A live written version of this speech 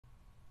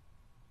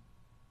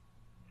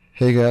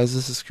Hey guys,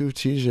 this is Scoop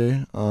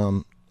TJ.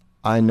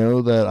 I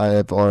know that I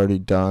have already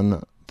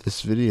done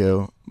this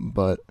video,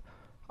 but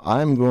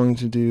I'm going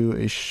to do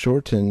a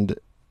shortened,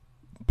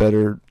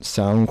 better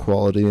sound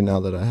quality now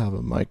that I have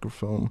a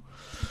microphone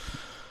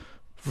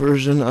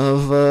version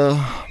of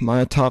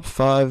my top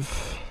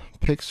 5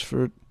 picks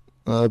for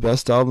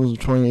best albums of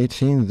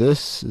 2018.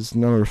 This is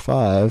number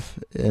 5,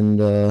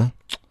 and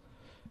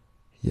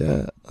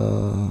yeah.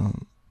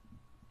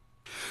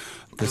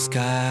 The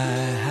sky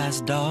has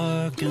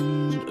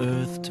darkened,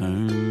 earth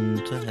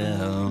turned to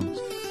hell.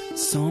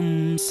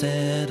 Some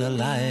said a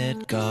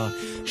light God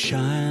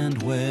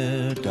shined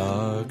where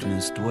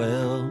darkness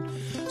dwelled.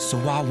 So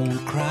I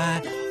won't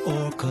cry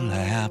or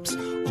collapse,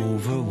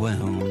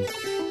 overwhelmed.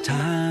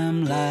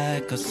 Time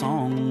like a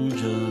song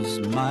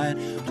just might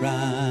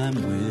rhyme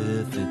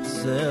with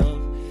itself.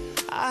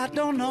 I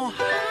don't know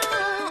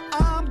how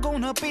I'm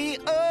gonna be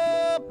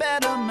a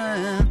better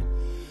man.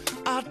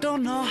 I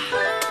don't know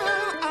how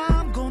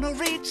I'm gonna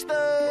reach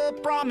the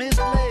promised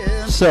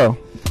land. So,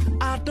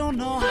 I don't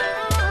know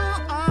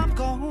how I'm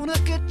gonna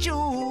get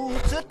you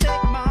to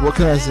take my what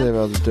can I say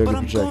about the Dirty but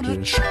I'm gonna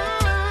Projectors?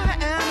 try,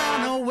 and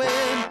I know it.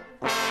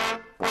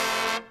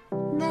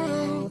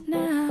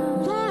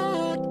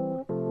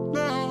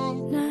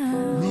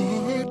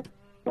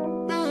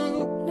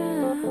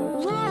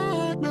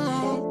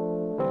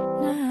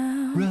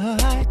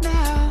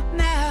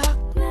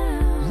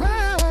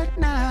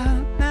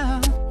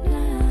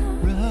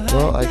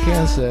 Well, I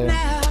can say,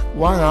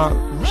 why not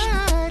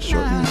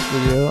shorten this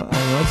video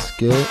and let's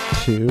get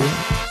to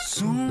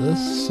the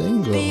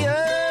single,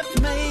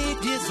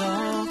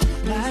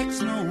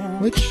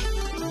 which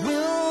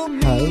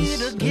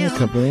has an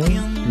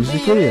accompanying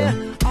music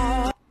video.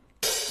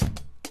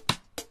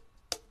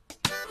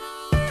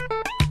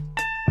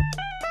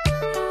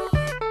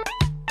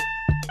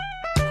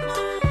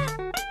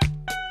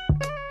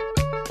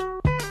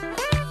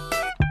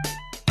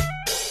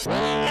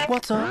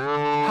 What's up?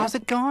 How's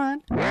it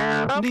going?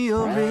 Be a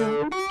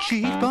real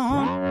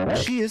cheekbone.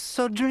 She is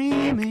so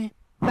dreamy,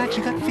 like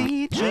she got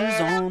features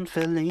on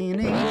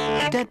Fellini.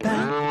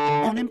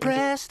 Deadpan,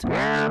 unimpressed.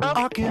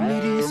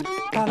 Archimedes,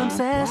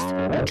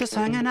 palimpsest. Just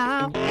hanging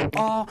out,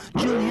 all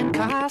Julian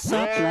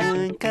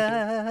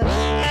Casablanca.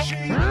 She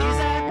is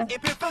an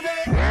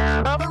epiphany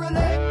of a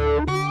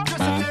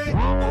electricity.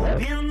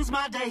 Opens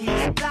my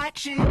days like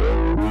she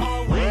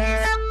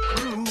always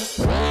do.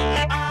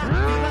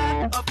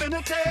 I feel an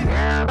affinity,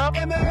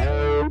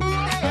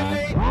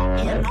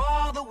 in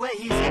all the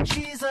ways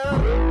she's a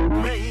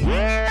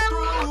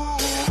breakthrough.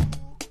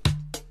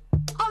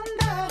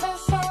 Under the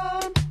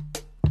sun,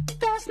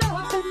 there's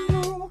nothing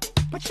new,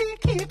 but she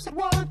keeps it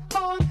one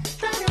on,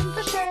 dragging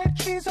the shade.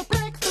 She's a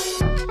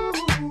breakthrough.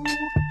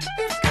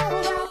 It's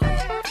cold out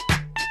there,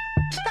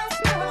 that's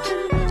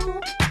nothing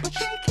new, but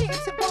she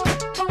keeps it one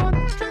on,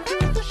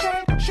 dragging the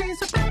shade. She's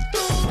a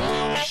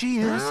breakthrough. She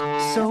is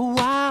so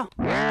wild,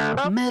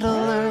 Middle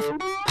Earth,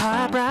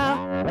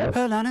 highbrow.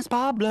 Her line is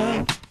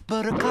Pablo,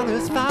 but her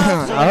color's foul.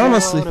 I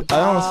honestly think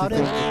that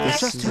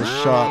this is a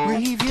shot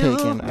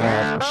taken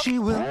at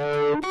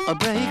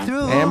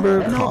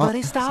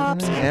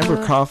Amber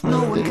Kaufman.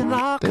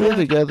 They were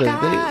together.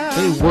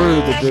 They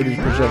were the Dirty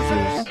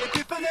Projectors,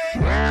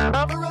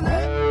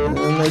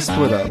 and they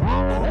split up.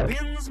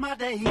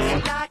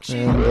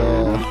 And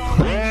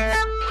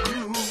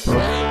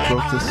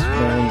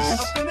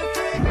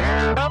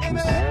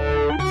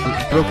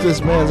broke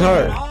this man's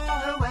heart.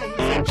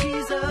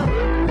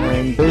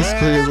 And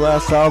basically his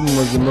last album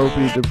was a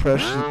mopey,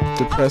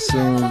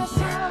 depressing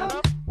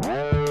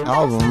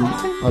album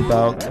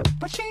about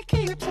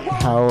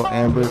how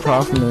Amber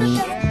Kaufman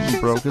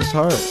broke his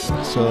heart.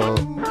 So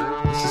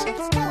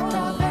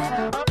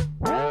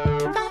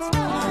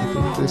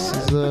this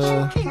is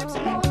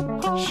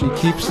she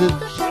keeps it.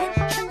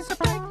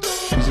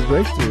 She's a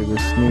breakthrough,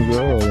 this new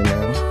girl, you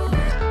know.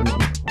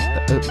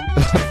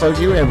 Fuck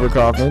you, Amber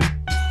Kaufman.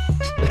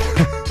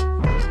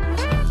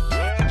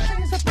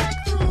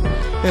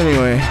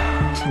 Anyway,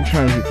 I'm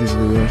trying to get these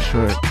videos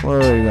short. Where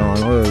are we going?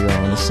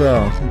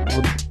 So,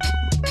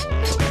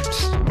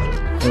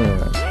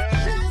 anyway,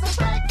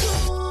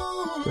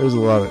 there's a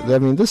lot of. I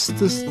mean, this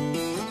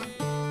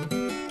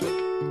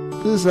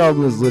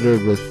album is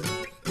littered with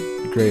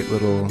great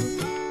little.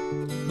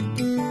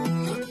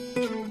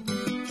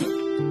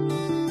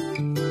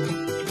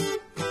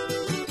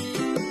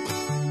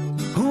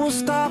 Who will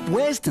stop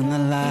wasting the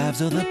lives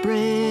of the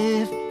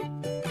brave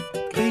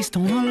based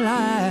on a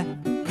lie?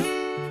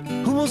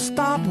 Who will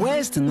stop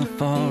wasting the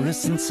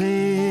forests and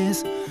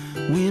seas?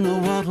 We know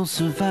what will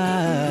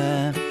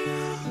survive.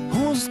 Who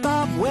will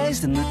stop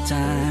wasting the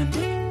time?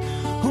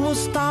 Who will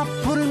stop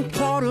putting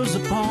quarters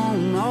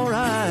upon our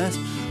eyes?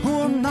 Who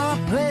will not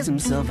place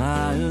himself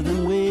higher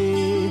than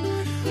we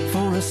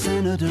for a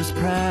senator's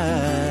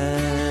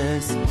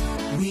prize?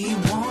 We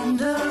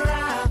wander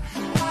out,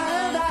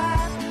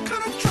 wild-eyed,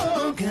 kinda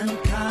drunk and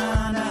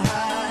kinda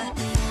high.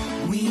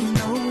 We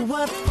know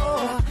what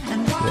for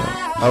and why.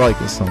 Yeah, I like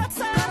this song.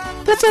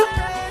 That's all.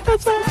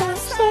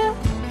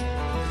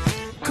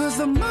 'Cause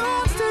the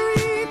monster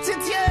eats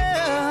its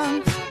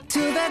young.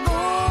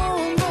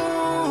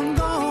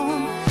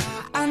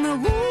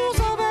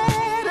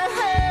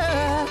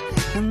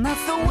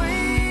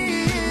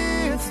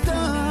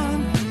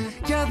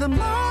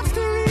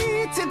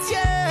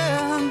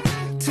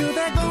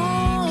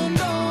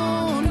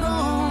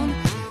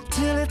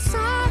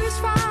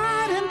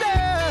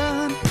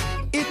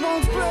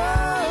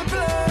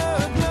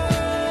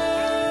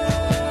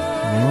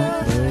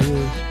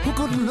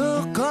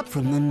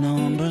 from the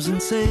numbers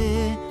and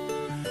say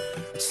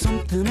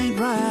something ain't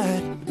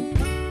right.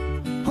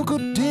 Who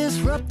could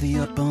disrupt the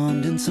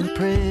abundance and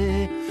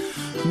pray,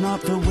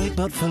 not for weight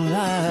but for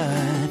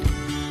light?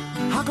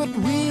 How could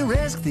we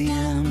risk the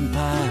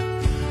empire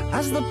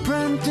as the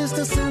apprentice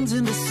descends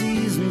into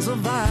seasons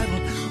of idle,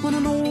 when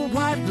an old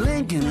white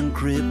Lincoln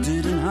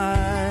encrypted and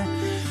high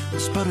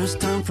sputters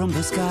down from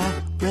the sky,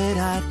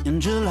 red-eyed in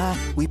July,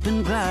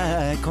 weeping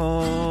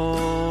glycol?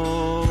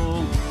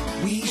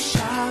 We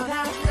shout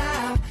out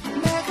loud,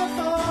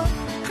 megaphone,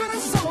 kind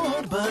of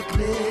sword, but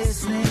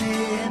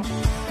listening.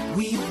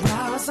 We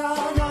rouse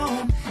our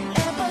own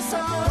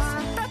episodes.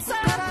 That's it.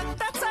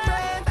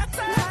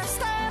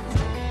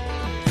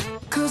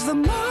 'Cause the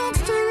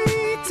monster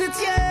eats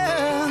its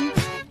young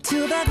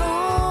till they're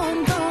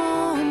gone,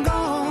 gone,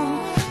 gone.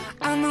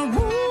 And the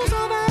rules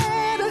are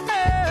made to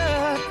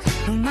hurt,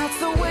 and that's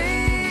the way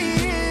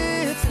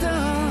it's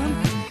done.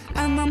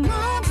 And the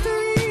monster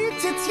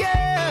eats its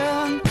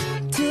young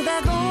till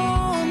they're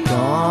gone,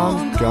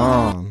 gone,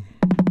 Gone.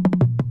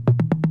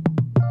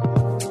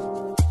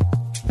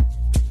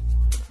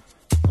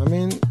 I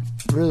mean,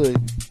 really.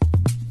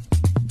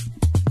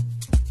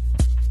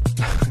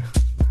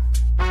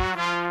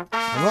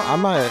 I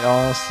might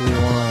honestly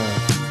want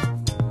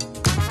to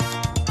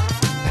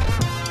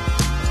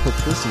put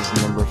this as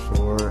number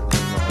 4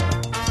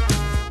 and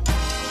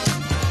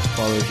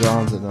Father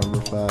John's at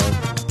number 5.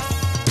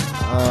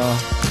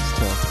 It's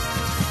tough.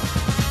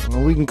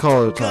 Well, we can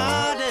call it a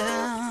tie.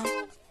 garden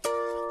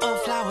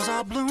of flowers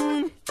are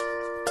bloom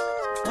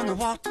when the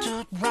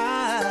water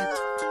right.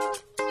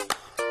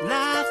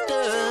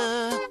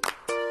 Laughter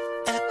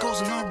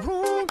echoes in the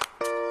room,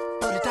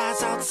 but it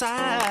dies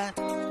outside.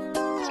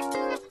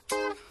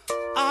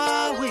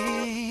 Are we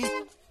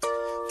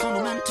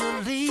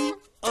fundamentally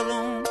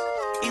alone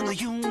in the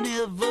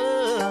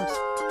universe?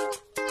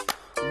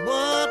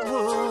 What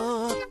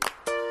would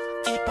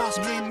it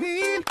possibly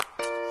mean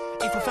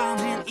if we found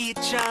in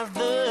each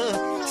other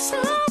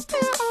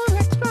something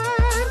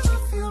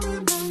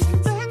unexplained?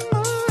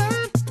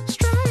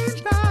 Strange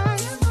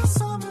night in the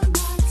summer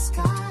night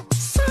sky,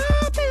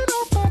 something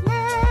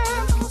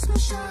opening,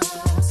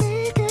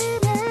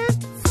 beginning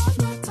from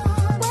the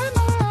time when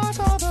my eyes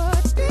saw the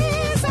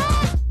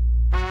desire.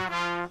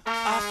 I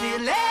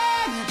feel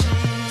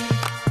energy.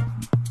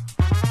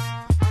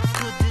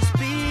 Could this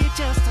be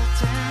just a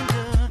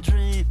tender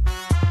dream?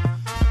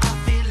 I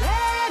feel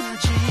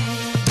energy,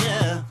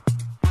 yeah.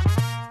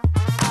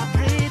 I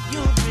breathe,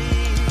 you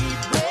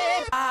breathe,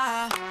 breathe. I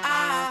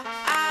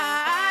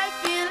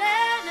feel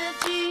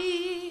energy.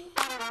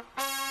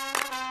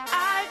 I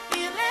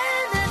feel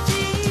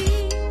energy.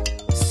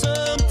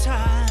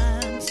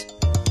 Sometimes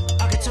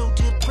I get so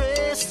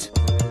depressed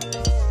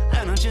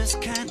and I just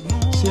can't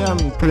move. See, I'm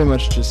pretty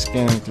much just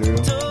scanning through.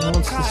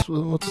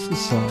 What's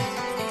this song?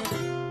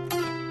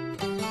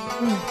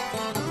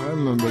 I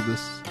remember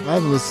this. I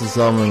haven't listened to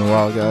this album in a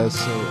while, guys,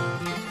 so.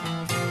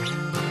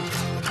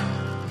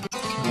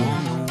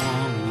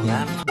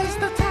 It's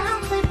the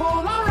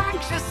townspeople are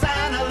anxious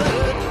and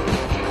alert.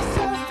 The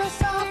surface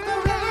of the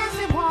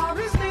reservoir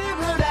is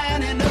mirrored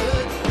and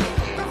inert.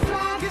 The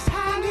flag is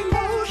hanging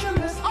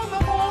motionless on the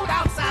board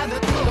outside the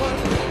door.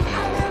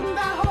 And in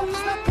their homes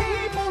the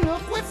people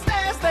look with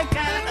stares they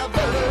can't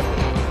avert.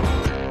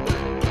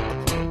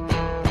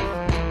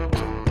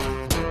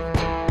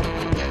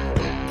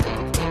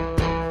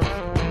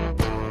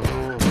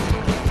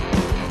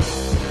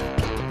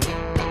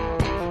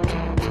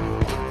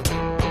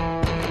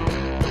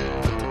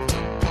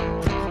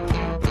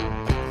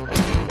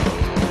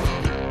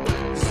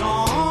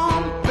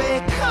 Zombie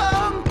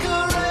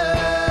conqueror,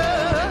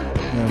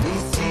 we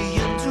see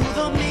into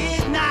the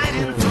midnight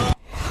in front.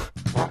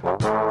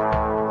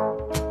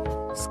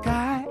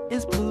 Sky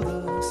is blue,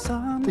 the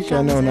sun. I think I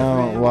know now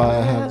why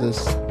I have this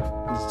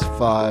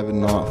 5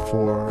 and not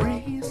 4.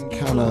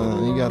 Kinda,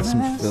 you got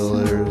some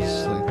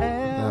fillers, like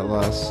that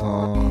last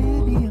song.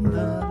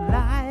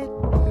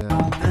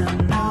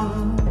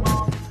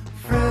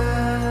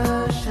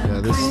 Yeah,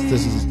 this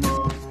is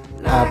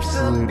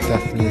absolute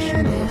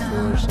definition of a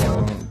filler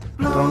song.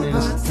 Don't need to.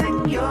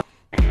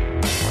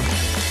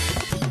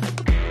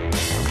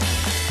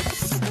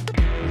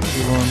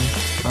 Good one.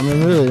 I mean,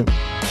 really,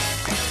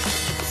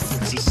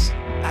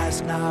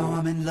 Now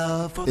I'm in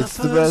love for it's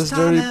the best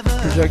Dirty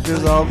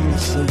Projectors album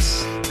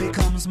since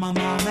becomes my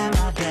mom and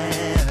my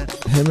dad.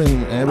 him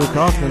and Amber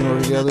Kaufman were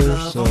together,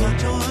 so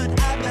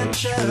it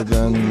should have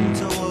been,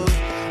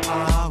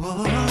 I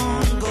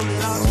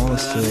want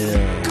to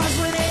say, Cause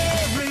when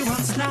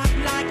everyone's not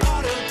like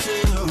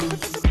auto-tune,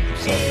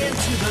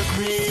 into the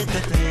grid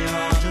that they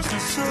all just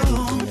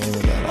assume.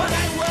 But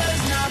I was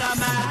not a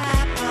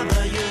map of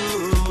the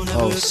universe.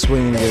 oh,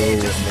 Swing Go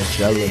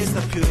Magellan, she's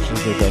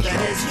the best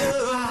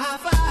one.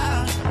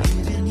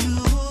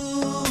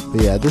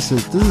 But yeah, this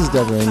is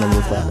definitely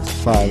number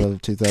 5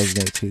 of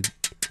 2018.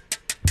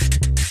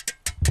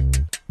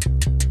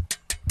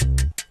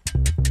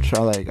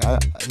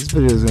 This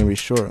video is gonna be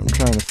short. I'm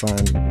trying to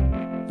find.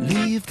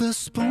 Leave the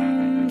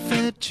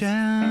spoon-fed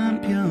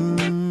champions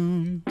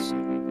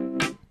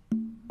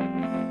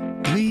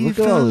Look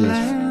at all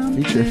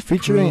these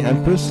featuring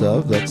Empress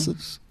of. That's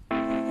it.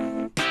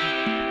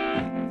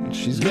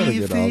 She's got a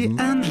good album.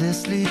 And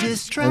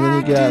then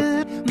you got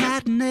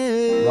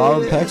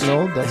Robin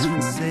Pecknold. That's from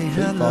Big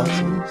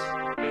Foxes.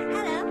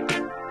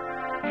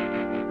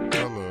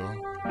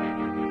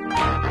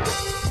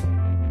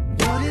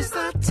 What is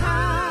the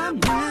time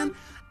when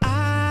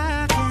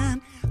I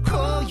can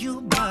call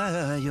you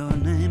by your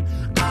name?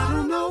 I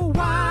don't know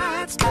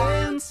why it's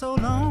been so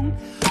long.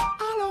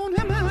 I don't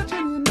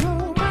imagine you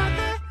know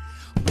why.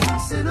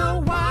 Once in a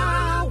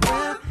while,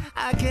 well,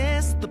 I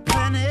guess the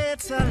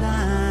planets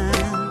align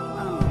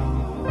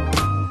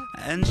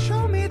and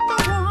show me the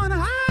one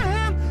I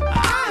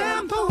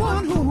am the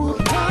one who will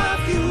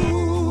love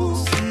you.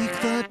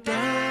 Seek the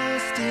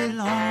dusty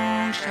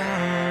long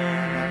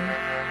shore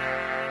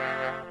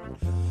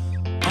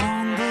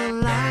on the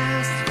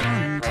last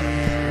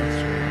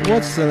frontier.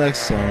 What's the next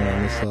song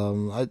on this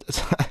album? I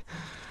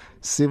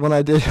see when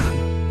I did.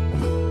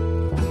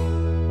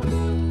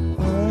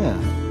 Oh yeah.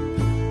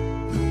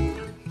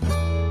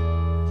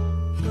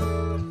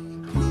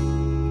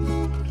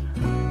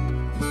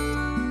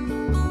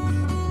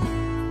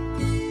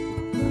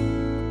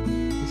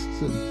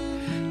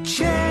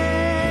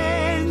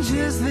 Change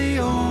is the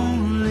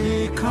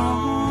only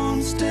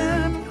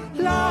constant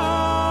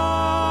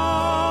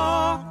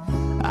law.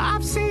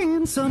 I've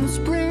seen some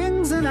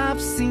springs and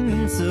I've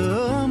seen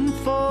some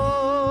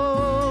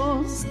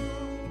falls.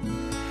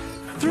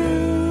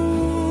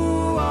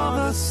 Through all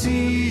the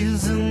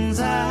seasons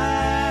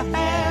I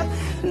have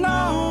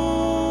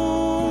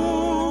known,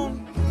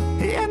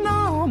 in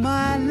all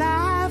my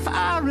life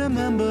I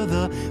remember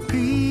the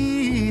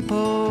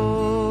people.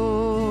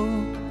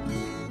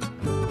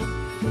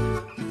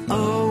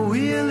 A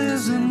wheel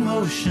is in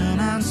motion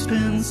and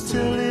spins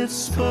till it's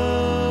spun,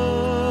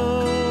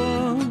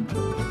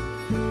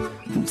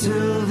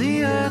 till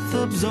the earth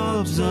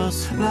absorbs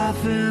us,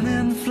 laughing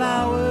in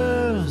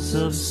flowers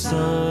of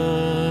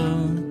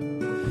sun.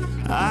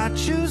 I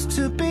choose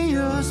to be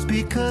yours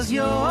because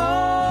you're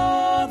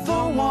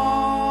the one.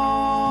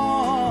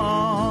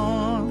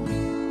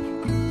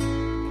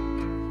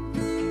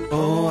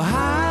 Oh,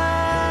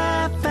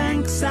 high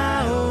thanks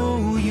I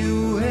owe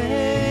you.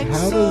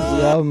 How does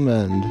the album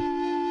end?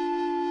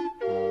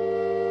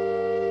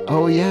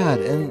 Oh yeah,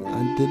 and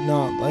I did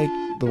not like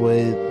the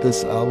way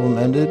this album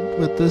ended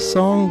with this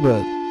song,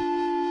 but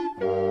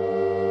I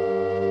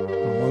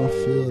want to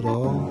feel it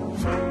all.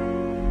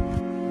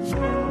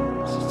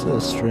 It's just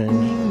a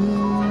strange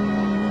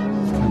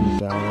kind of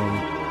down.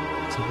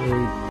 It's a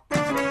very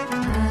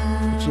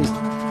just.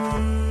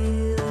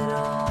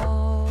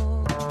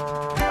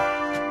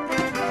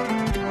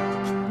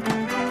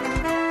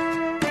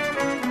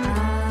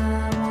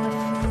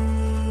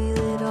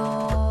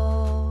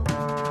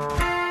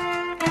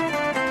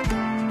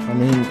 I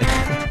mean,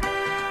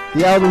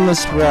 the album is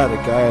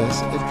sporadic,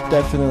 guys. It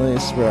definitely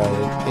is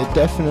sporadic. It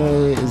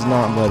definitely is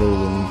not better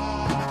than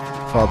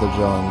Father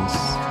John's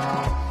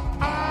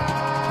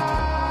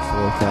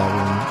fourth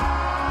album.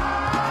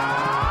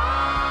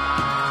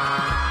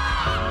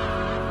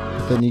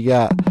 But then you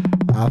got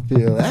I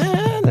Feel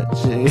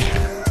Energy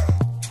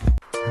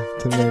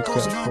to make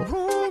that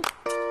cool.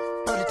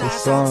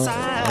 This song, I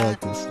like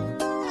this song.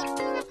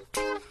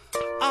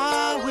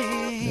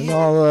 And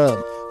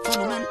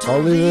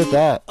I'll leave it at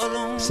that.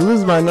 So this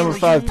is my number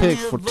 5 pick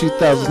for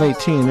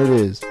 2018. It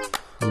is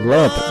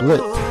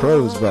Lit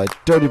Prose by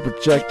Dirty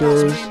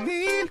Projectors.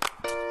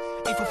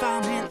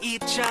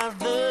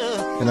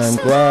 And I'm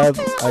glad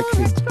I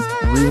could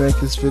remake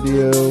this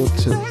video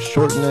to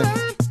shorten it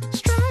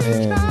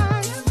and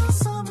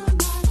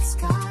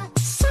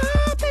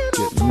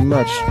get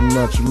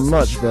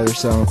much better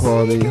sound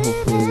quality.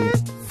 Hopefully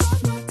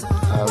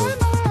out of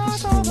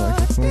this new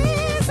microphone.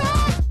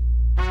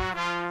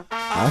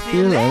 I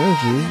feel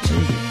energy.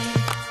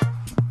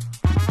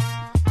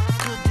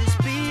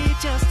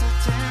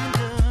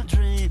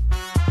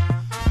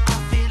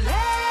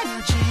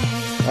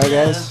 Alright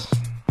guys,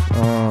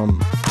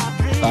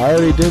 I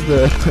already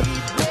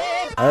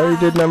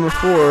did number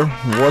 4.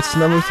 What's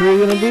number 3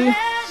 gonna be?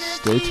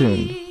 Stay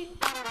tuned.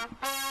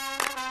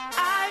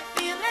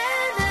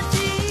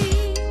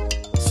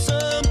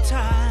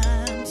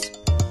 Sometimes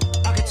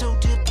I get so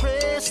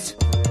depressed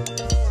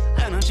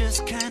and I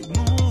just can't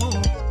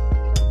move.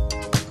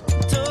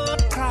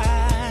 Don't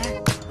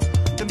cry,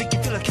 don't make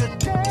you feel like you're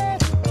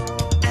dead,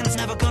 and it's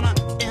never gonna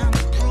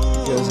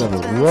improve. You guys have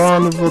a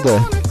wonderful day.